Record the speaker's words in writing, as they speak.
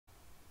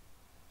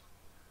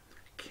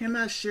can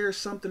I share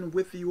something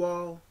with you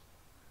all?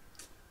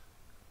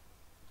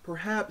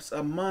 Perhaps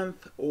a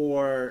month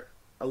or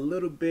a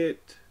little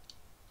bit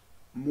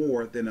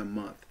more than a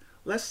month.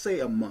 Let's say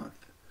a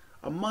month.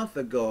 A month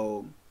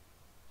ago,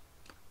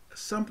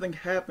 something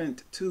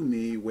happened to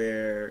me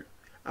where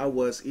I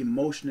was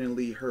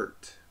emotionally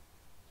hurt.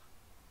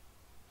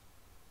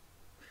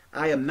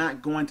 I am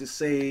not going to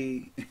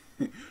say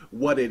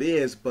what it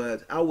is,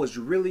 but I was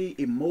really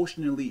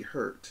emotionally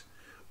hurt,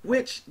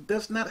 which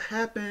does not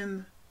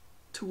happen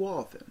too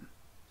often,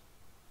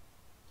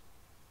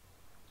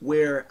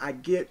 where I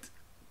get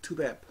to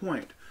that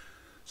point.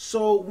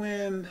 So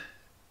when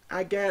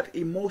I got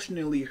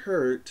emotionally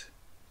hurt,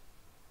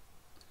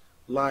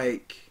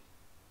 like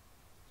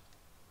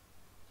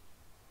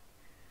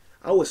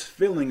I was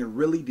feeling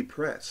really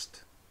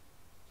depressed.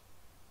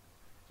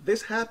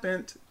 This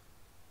happened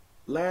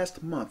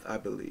last month, I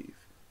believe.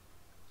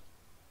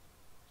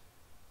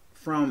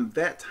 From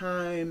that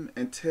time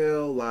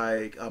until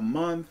like a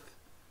month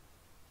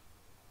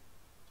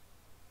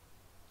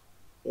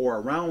or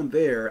around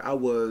there,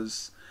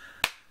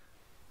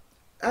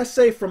 I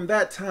say from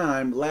that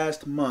time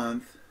last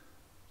month,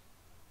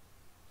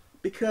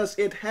 because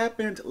it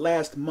happened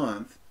last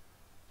month,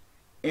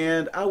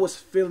 and I was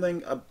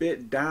feeling a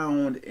bit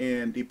down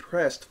and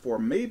depressed for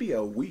maybe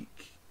a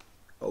week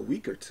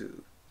or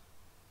two,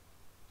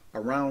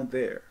 around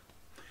there.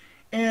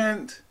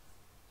 And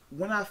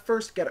when I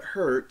first got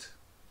hurt,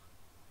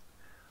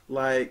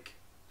 like,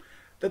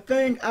 the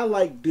thing I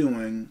like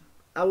doing,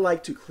 I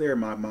like to clear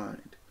my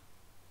mind,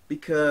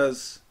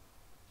 because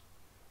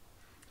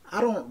I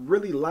don't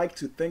really like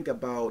to think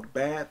about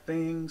bad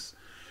things.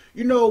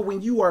 You know,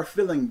 when you are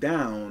feeling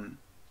down,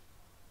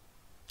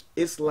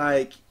 it's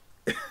like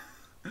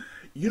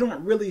you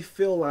don't really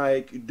feel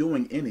like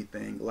doing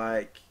anything.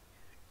 Like,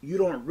 you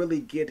don't really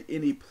get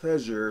any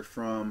pleasure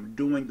from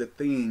doing the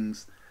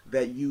things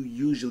that you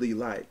usually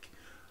like.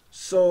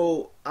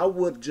 So I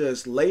would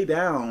just lay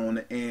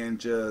down and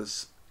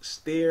just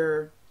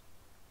stare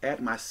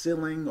at my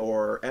ceiling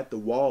or at the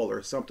wall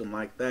or something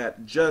like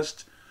that,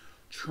 just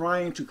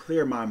trying to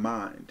clear my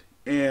mind.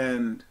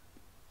 And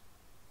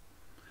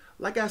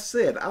like I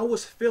said, I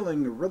was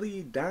feeling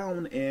really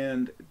down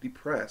and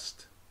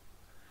depressed.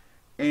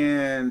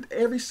 And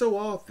every so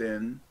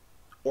often,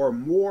 or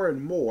more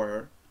and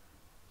more,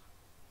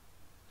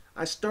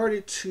 I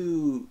started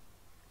to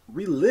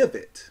relive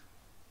it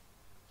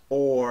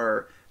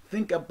or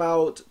think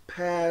about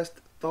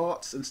past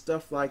thoughts and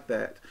stuff like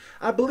that.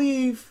 I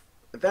believe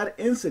that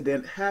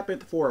incident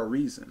happened for a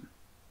reason,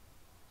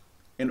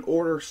 in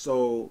order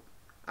so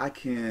I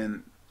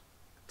can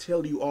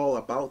tell you all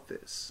about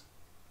this.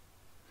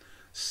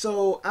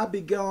 So I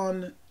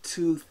began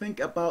to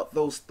think about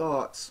those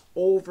thoughts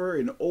over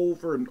and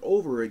over and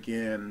over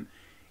again,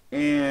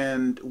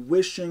 and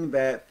wishing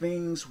that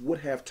things would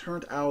have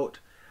turned out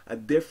a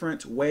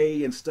different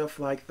way and stuff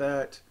like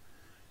that.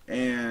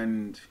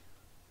 And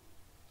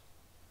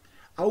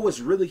I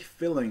was really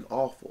feeling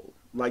awful,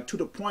 like to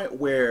the point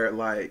where,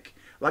 like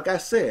I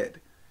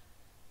said,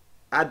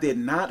 I did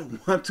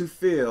not want to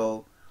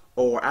feel,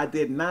 or I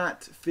did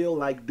not feel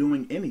like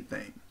doing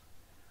anything.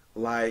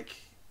 Like,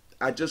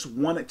 I just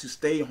wanted to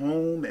stay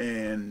home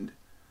and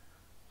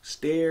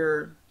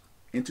stare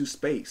into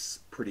space,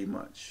 pretty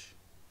much.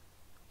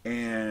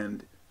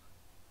 And,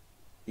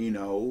 you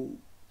know,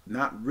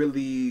 not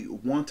really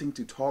wanting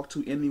to talk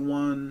to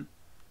anyone,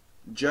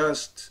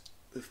 just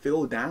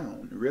feel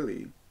down,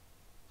 really.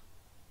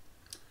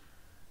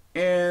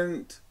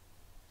 And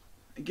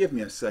give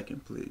me a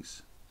second,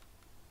 please.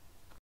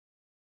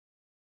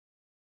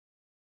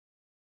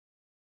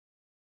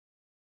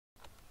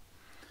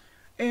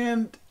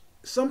 And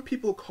some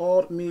people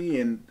called me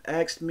and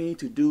asked me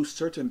to do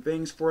certain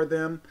things for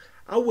them.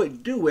 I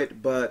would do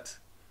it, but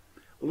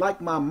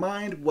like my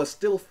mind was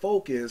still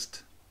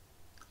focused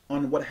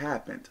on what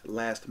happened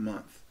last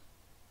month.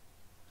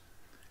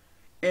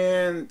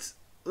 And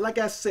like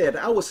I said,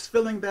 I was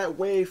feeling that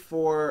way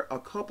for a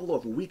couple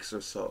of weeks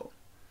or so.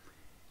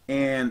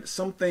 And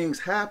some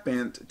things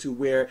happened to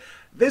where,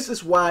 this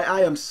is why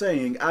I am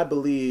saying I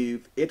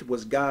believe it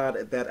was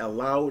God that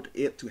allowed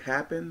it to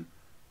happen,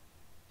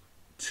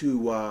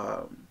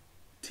 to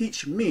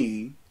teach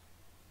me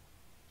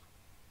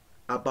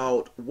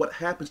about what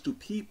happens to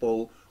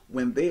people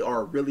when they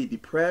are really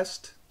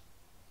depressed.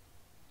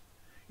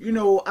 You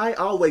know, I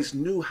always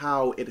knew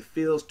how it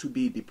feels to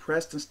be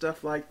depressed and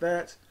stuff like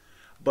that,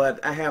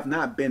 but I have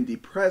not been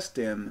depressed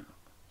in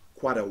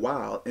quite a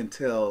while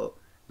until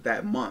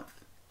that month.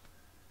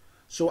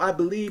 So I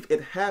believe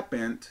it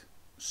happened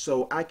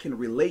so I can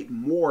relate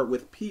more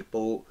with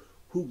people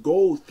who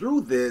go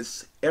through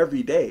this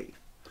every day.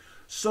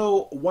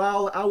 So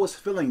while I was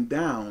feeling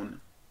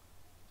down,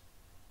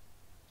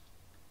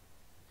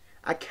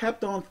 I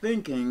kept on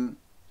thinking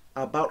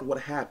about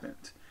what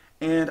happened,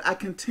 and I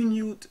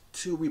continued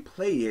to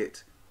replay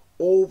it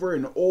over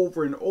and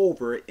over and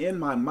over in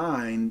my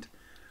mind,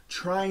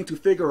 trying to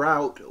figure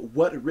out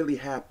what really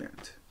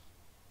happened.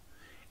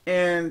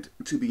 And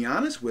to be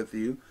honest with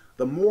you,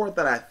 the more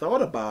that I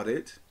thought about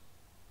it,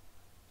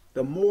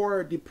 the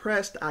more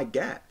depressed I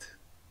got.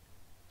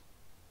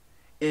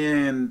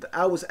 And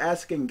I was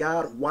asking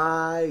God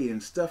why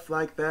and stuff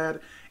like that.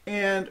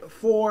 And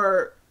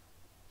for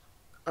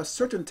a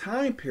certain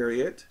time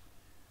period,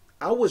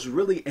 I was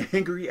really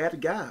angry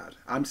at God.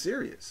 I'm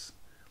serious.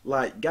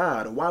 Like,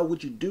 God, why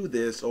would you do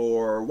this?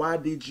 Or why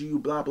did you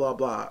blah, blah,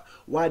 blah?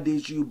 Why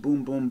did you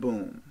boom, boom,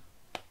 boom?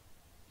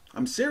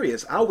 I'm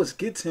serious. I was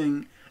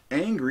getting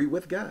angry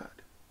with God.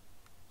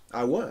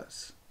 I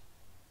was.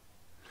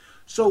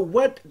 So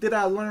what did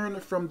I learn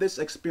from this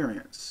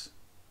experience?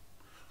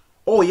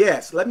 Oh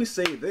yes, let me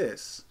say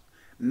this.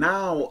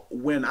 Now,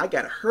 when I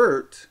got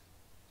hurt,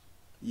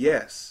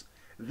 yes,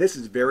 this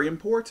is very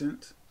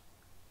important.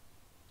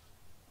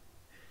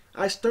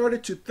 I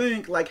started to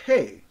think like,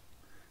 hey,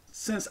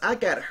 since I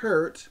got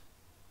hurt,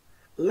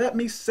 let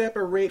me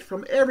separate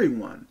from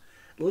everyone.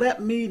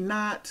 Let me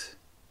not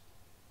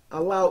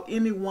allow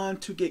anyone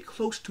to get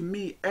close to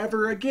me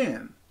ever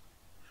again.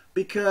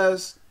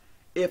 Because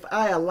if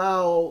I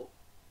allow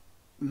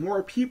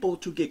more people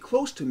to get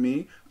close to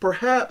me,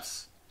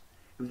 perhaps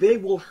they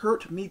will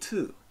hurt me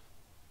too.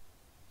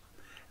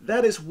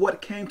 That is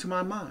what came to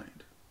my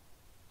mind.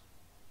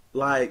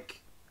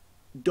 Like,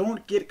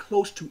 don't get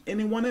close to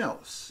anyone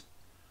else,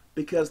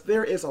 because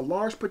there is a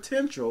large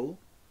potential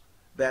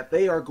that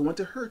they are going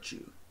to hurt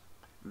you.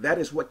 That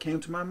is what came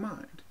to my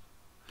mind.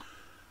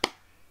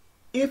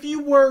 If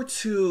you were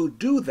to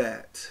do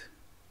that,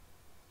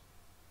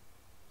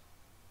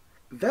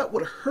 that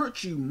would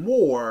hurt you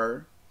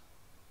more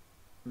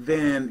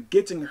than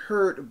getting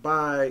hurt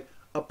by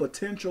a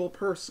potential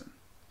person.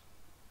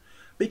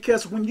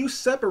 Because when you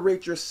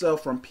separate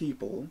yourself from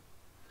people,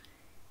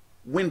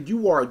 when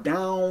you are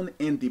down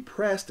and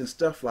depressed and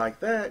stuff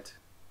like that,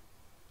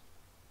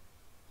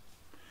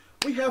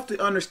 we have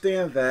to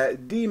understand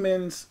that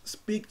demons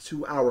speak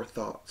to our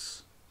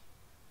thoughts.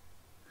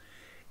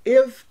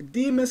 If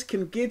demons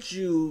can get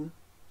you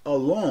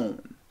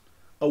alone,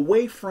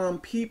 away from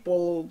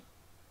people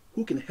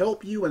who can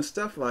help you and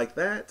stuff like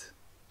that,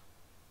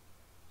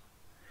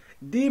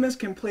 demons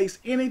can place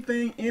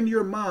anything in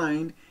your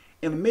mind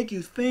and make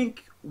you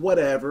think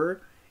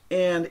whatever.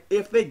 And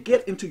if they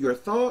get into your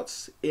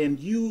thoughts and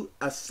you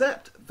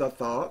accept the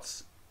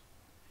thoughts,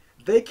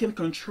 they can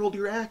control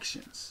your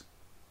actions.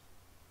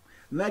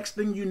 Next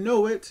thing you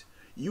know it,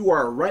 you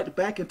are right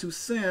back into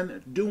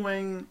sin,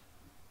 doing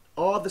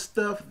all the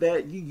stuff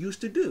that you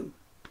used to do.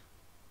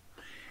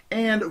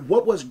 And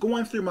what was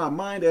going through my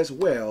mind as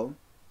well,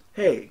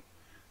 hey,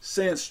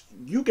 since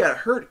you got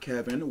hurt,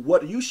 Kevin,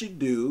 what you should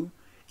do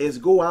is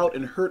go out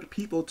and hurt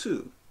people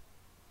too.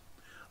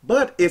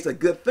 But it's a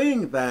good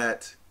thing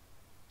that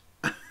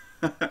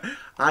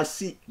I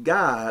seek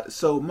God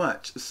so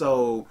much.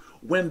 So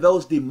when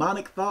those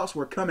demonic thoughts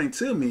were coming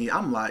to me,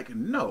 I'm like,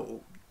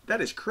 no,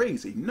 that is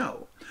crazy.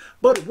 No.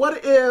 But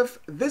what if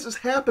this is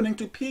happening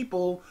to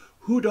people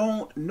who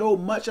don't know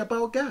much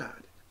about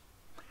God?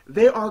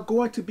 They are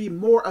going to be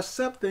more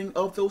accepting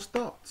of those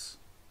thoughts.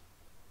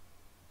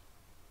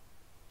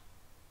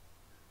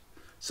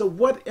 So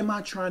what am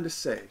I trying to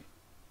say?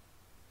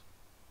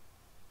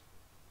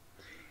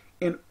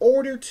 In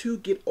order to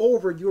get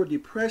over your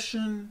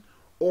depression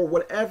or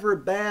whatever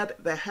bad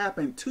that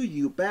happened to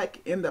you back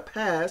in the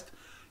past,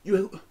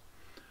 you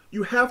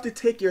have to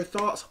take your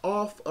thoughts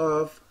off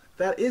of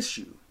that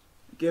issue.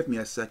 Give me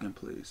a second,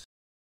 please.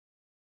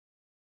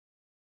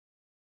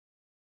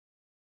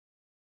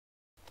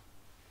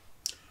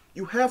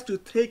 You have to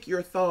take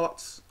your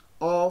thoughts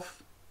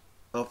off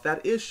of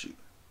that issue.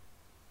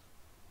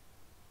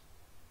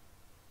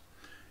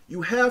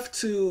 You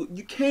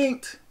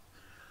can't.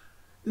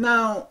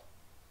 Now,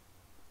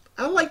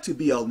 I like to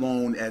be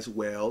alone as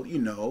well,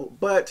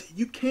 but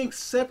you can't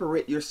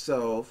separate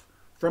yourself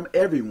from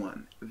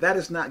everyone. That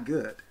is not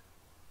good.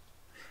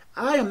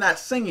 I am not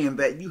saying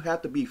that you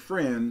have to be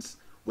friends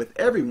with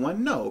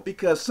everyone, no,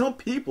 because some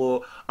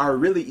people are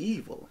really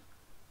evil,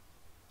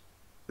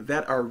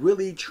 that are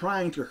really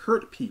trying to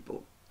hurt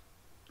people.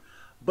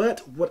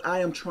 But what I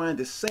am trying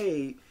to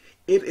say,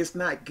 it is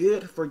not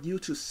good for you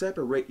to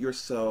separate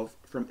yourself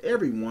from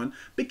everyone,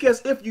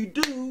 because if you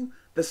do,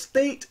 the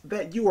state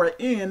that you are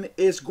in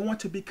is going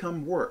to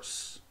become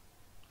worse.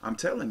 I'm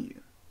telling you.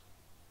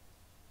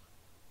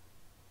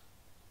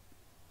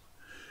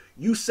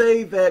 You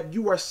say that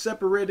you are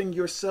separating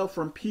yourself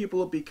from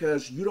people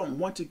because you don't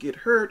want to get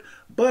hurt,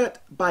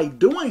 but by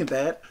doing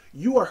that,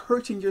 you are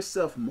hurting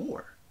yourself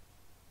more.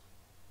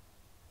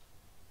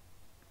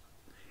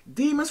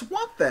 Demons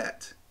want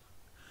that.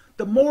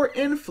 The more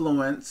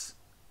influence,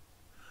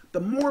 the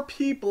more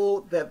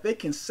people that they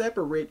can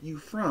separate you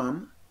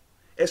from,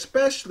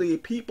 especially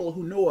people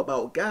who know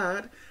about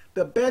God,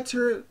 the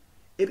better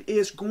it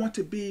is going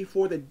to be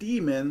for the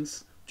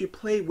demons to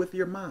play with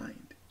your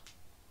mind.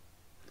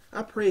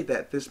 I pray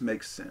that this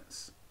makes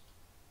sense.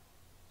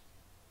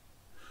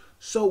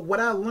 So what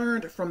I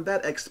learned from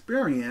that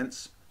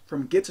experience,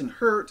 from getting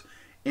hurt,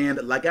 and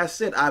like I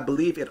said, I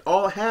believe it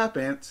all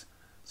happened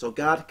so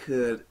God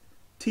could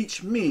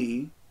teach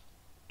me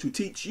to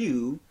teach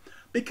you,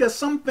 because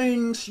some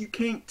things you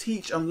can't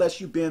teach unless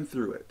you've been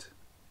through it.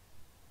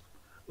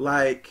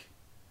 Like,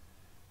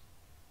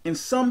 in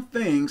some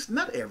things,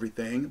 not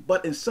everything,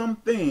 but in some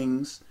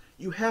things,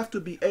 you have to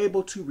be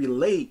able to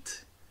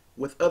relate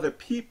with other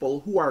people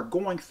who are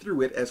going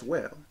through it as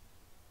well.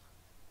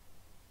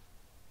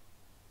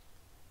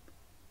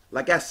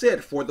 Like I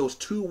said, for those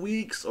 2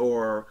 weeks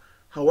or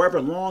however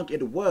long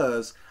it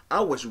was,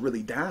 I was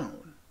really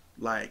down,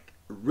 like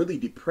really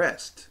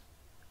depressed,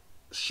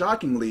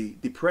 shockingly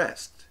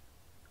depressed,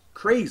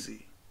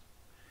 crazy.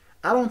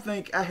 I don't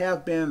think I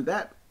have been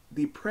that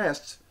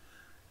depressed.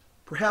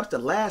 Perhaps the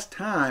last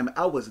time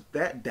I was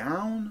that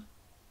down,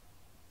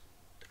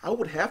 I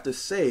would have to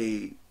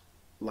say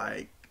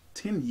like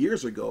 10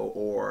 years ago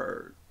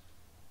or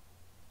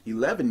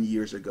 11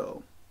 years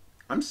ago.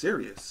 I'm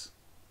serious.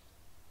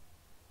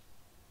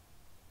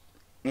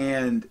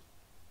 And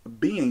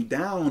being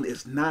down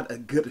is not a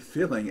good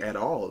feeling at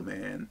all,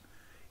 man.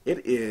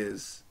 It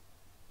is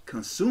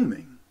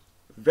consuming.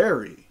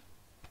 Very.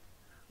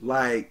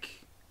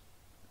 Like,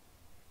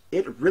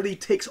 it really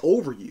takes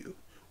over you,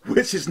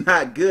 which is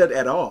not good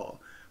at all.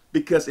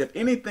 Because if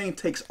anything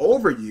takes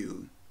over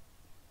you,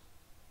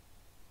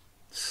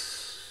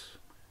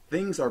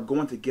 things are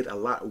going to get a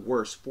lot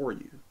worse for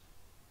you.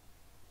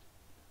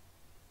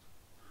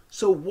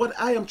 So what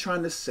I am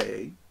trying to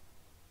say,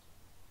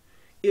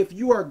 if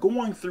you are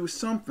going through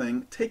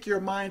something, take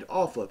your mind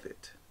off of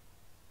it.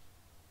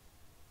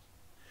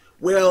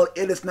 Well,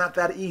 it is not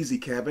that easy,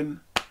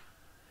 Kevin.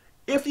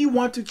 If you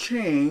want to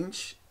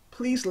change,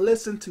 please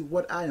listen to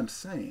what I am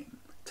saying.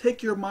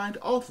 Take your mind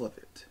off of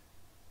it.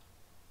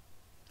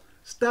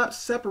 Stop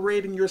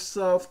separating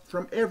yourself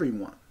from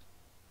everyone.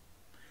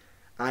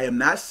 I am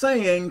not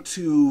saying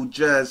to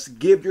just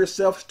give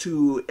yourself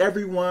to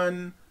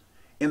everyone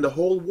in the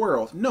whole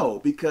world. No,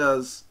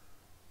 because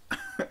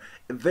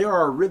there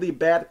are really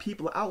bad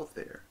people out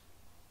there.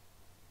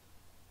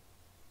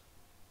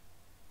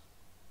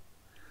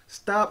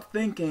 Stop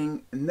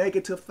thinking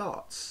negative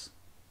thoughts.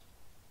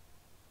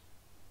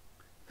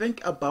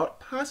 Think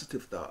about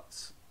positive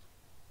thoughts.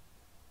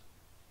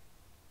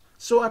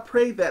 So I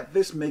pray that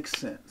this makes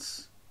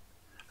sense.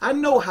 I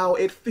know how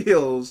it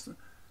feels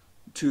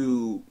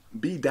to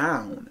be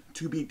down,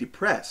 to be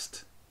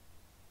depressed,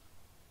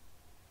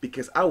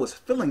 because I was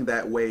feeling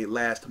that way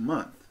last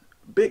month,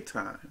 big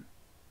time.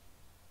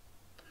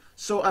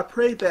 So I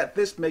pray that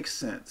this makes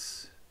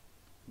sense.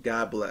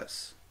 God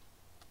bless.